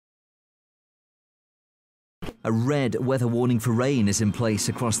A red weather warning for rain is in place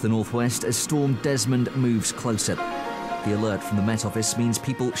across the northwest as storm Desmond moves closer. The alert from the Met Office means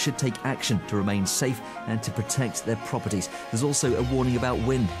people should take action to remain safe and to protect their properties. There's also a warning about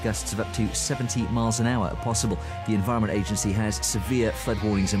wind, gusts of up to 70 miles an hour are possible. The Environment Agency has severe flood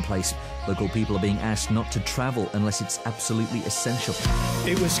warnings in place. Local people are being asked not to travel unless it's absolutely essential.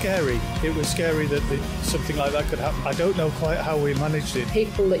 It was scary. It was scary that something like that could happen. I don't know quite how we managed it.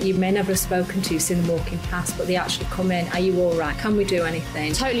 People that you may never have spoken to, seen them walking past, but they actually come in. Are you all right? Can we do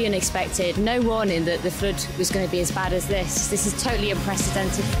anything? Totally unexpected. No warning that the flood was going to be as bad as this. This is totally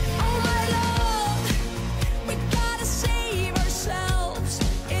unprecedented.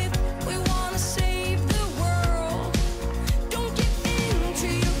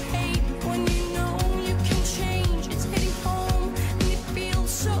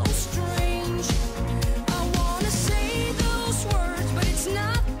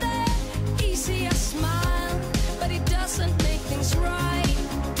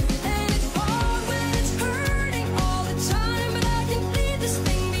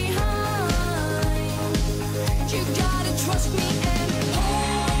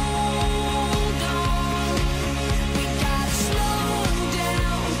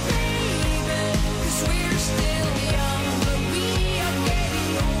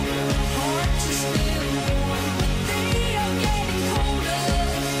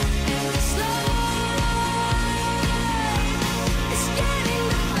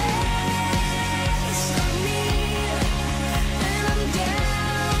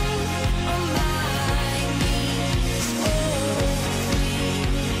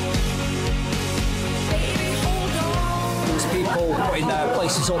 People putting their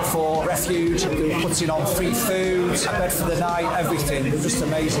places up for refuge, they were putting on free food, a bed for the night, everything. It was just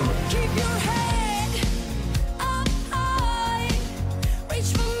amazing. Keep your head up high.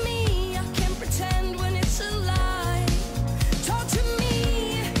 Reach for me, I can't pretend when it's a lie. Talk to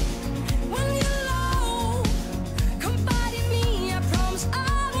me when you're low. Confide in me, I promise I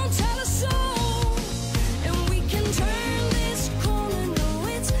won't tell a soul. And we can turn this corner, no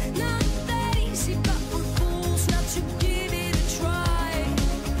it's not that easy, but we're fools not to give it a try.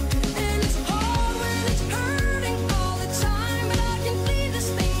 And it's hard when it's hurting all the time, but I can leave this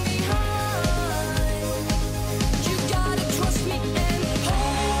thing behind. You gotta trust me and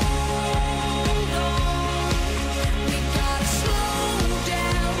hold on. We gotta slow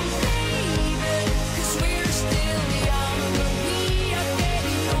down, baby, 'cause we're still young, but we are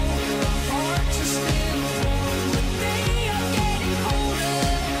getting older. Our hearts are still warm, but they are getting colder.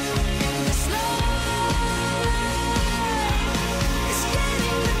 And this love is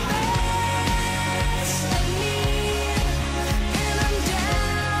getting the best of me, and I'm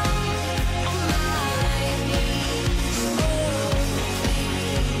down on my knees. Oh,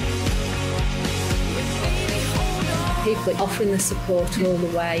 baby, hold on. People are offering the support all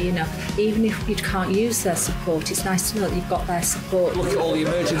the way, you know. Even if you can't use their support, it's nice to know that you've got their support. Look at all the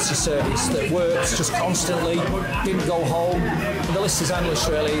emergency service that works just constantly, didn't go home. The list is endless,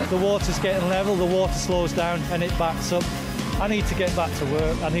 really. The water's getting level, the water slows down and it backs up. I need to get back to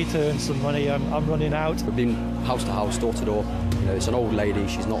work. I need to earn some money. I'm running out. We've been house to house, door to door. You know, it's an old lady,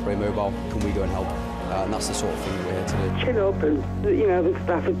 she's not very mobile. Can we go and help? And that's the sort of thing we're here to do. Chin up, and you know the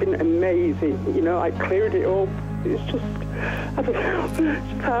staff have been amazing. You know, I cleared it up. It's just, I don't know, it's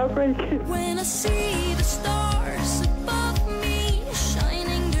just heartbreaking. When I see the stars above me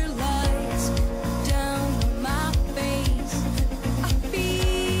shining their lights down on my face, I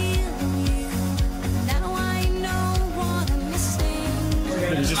feel you. Now I know what I'm missing.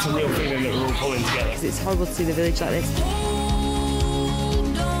 It's just a real feeling that we're all pulling together. It's horrible to see the village like this.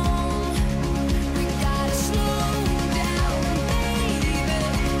 Hold on, we gotta slow down, baby,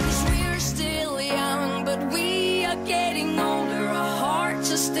 'cause we're still young, but we are getting older. Our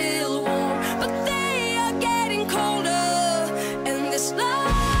hearts are still warm, but they are getting colder. And this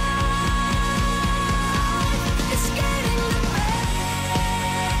love is getting the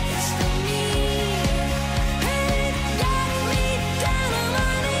best of me, and it got me down on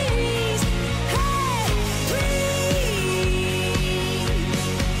my knees. Hey, please,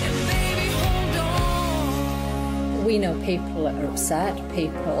 and baby, hold on. We know people that are upset,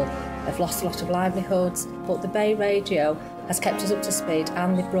 people have lost a lot of livelihoods, but the Bay Radio has kept us up to speed,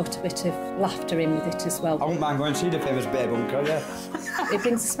 and they've brought a bit of laughter in with it as well. I wouldn't mind going to see the famous Bay Bunker, yeah. It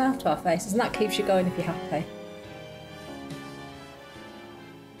brings a smile to our faces, and that keeps you going if you're happy.